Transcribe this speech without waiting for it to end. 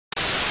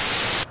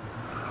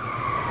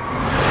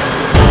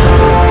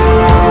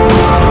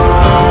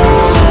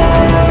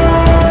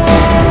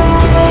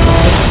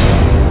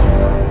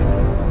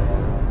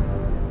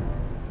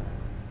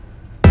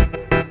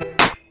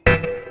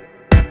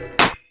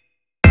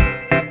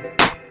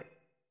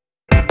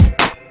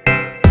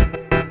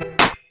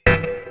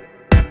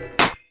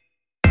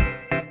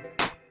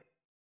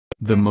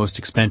The most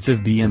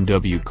expensive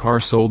BMW car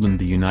sold in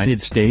the United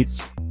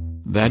States?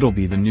 That'll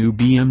be the new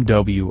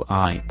BMW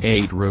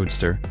i8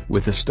 Roadster,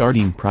 with a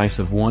starting price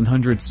of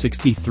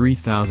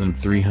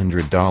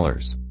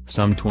 $163,300,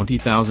 some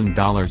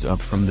 $20,000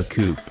 up from the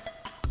coupe.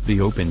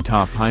 The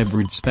open-top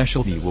hybrid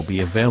specialty will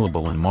be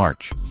available in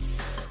March.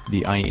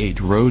 The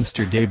i8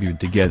 Roadster debuted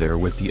together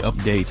with the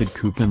updated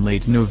coupe in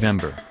late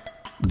November.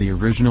 The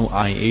original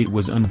i8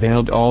 was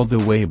unveiled all the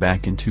way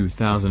back in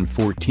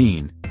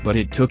 2014, but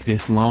it took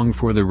this long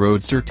for the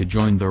Roadster to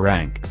join the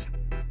ranks.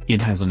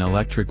 It has an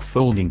electric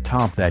folding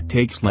top that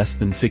takes less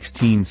than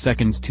 16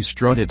 seconds to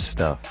strut its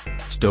stuff,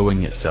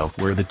 stowing itself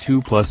where the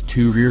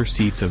 2+2 rear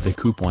seats of the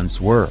coupe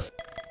once were.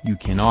 You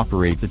can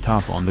operate the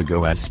top on the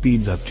go at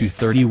speeds up to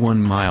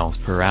 31 miles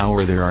per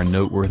hour. There are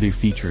noteworthy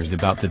features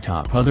about the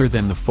top other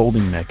than the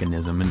folding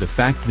mechanism and the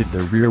fact that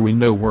the rear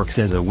window works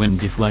as a wind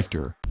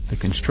deflector. The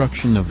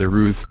construction of the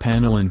roof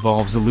panel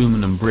involves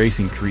aluminum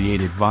bracing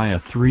created via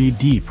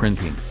 3D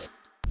printing.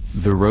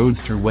 The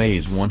Roadster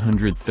weighs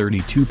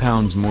 132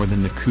 pounds more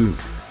than the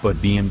coupe, but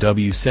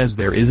BMW says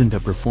there isn't a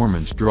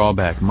performance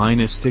drawback.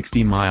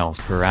 -60 miles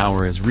per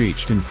hour is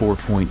reached in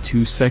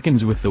 4.2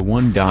 seconds with the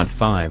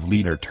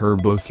 1.5-liter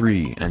Turbo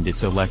 3 and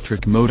its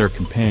electric motor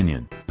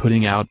companion,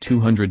 putting out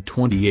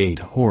 228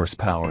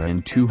 horsepower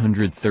and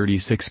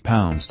 236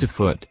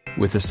 pounds-to-foot,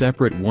 with a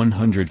separate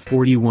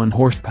 141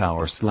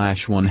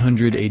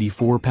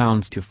 horsepower/184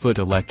 pounds-to-foot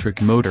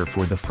electric motor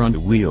for the front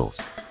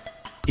wheels.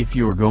 If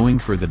you're going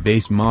for the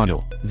base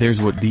model,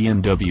 there's what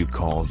BMW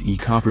calls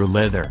e-copper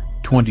leather,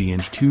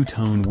 20-inch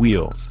two-tone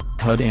wheels,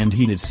 HUD and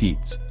heated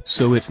seats,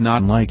 so it's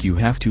not like you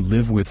have to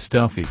live with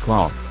stuffy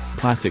cloth,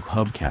 plastic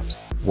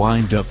hubcaps,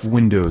 wind-up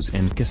windows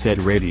and cassette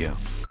radio.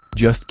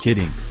 Just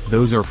kidding,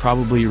 those are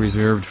probably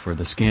reserved for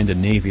the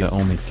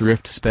Scandinavia-only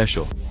thrift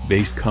special.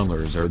 Base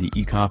colors are the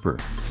e-copper,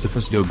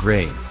 Sophisto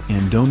Grey,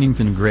 and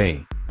Donington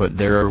Grey, but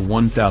there are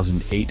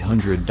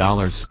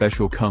 $1,800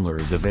 special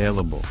colors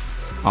available.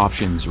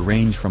 Options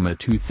range from a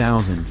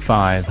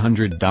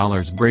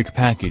 $2,500 brake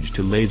package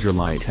to laser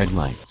light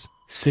headlights,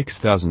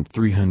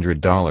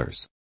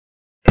 $6,300.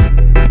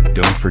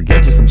 Don't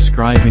forget to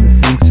subscribe and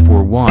thanks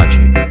for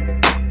watching.